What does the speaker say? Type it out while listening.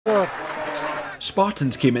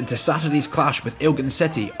Spartans came into Saturday's clash with Elgin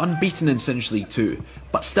City unbeaten in Cinch League 2,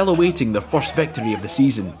 but still awaiting their first victory of the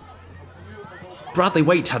season. Bradley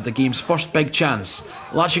White had the game's first big chance,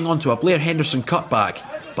 latching onto a Blair Henderson cutback,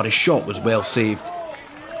 but his shot was well saved.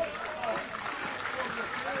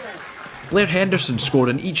 Blair Henderson scored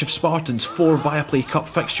in each of Spartans' 4 Viaplay Cup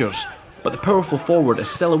fixtures, but the powerful forward is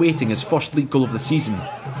still awaiting his first league goal of the season.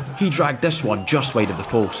 He dragged this one just wide of the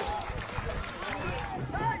post.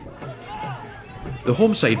 The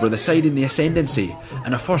home side were the side in the ascendancy,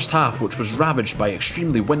 in a first half which was ravaged by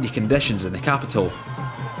extremely windy conditions in the capital.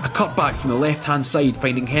 A cutback from the left-hand side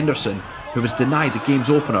finding Henderson, who was denied the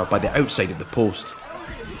game's opener by the outside of the post.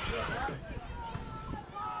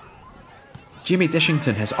 Jamie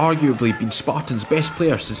Dishington has arguably been Spartans' best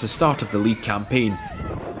player since the start of the league campaign.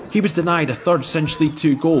 He was denied a third Cinch League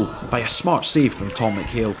 2 goal by a smart save from Tom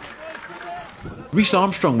McHale. Rhys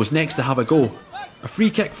Armstrong was next to have a go. A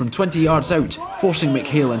free kick from 20 yards out, forcing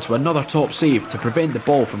McHale into another top save to prevent the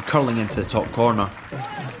ball from curling into the top corner.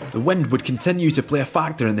 The wind would continue to play a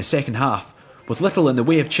factor in the second half, with little in the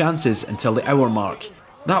way of chances until the hour mark.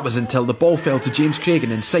 That was until the ball fell to James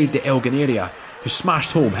Craigan inside the Elgin area, who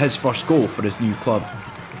smashed home his first goal for his new club.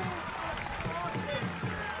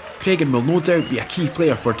 Craigan will no doubt be a key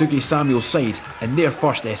player for Dougie Samuel's side in their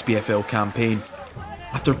first SPFL campaign.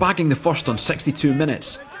 After bagging the first on 62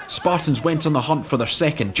 minutes, Spartans went on the hunt for their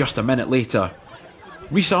second just a minute later.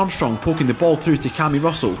 Rhys Armstrong poking the ball through to Cammy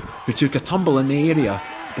Russell, who took a tumble in the area,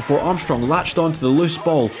 before Armstrong latched onto the loose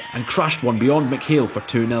ball and crashed one beyond McHale for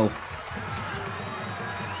 2-0.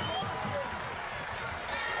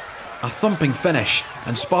 A thumping finish,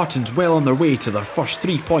 and Spartans well on their way to their first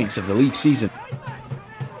 3 points of the league season.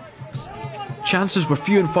 Chances were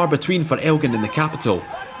few and far between for Elgin in the capital,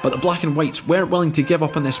 but the Black and Whites weren't willing to give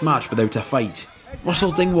up on this match without a fight.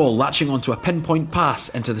 Russell Dingwall latching onto a pinpoint pass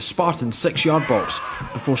into the Spartans' 6-yard box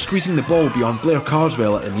before squeezing the ball beyond Blair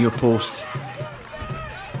Carswell at the near post.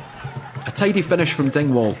 A tidy finish from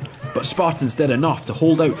Dingwall, but Spartans did enough to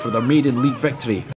hold out for their maiden league victory.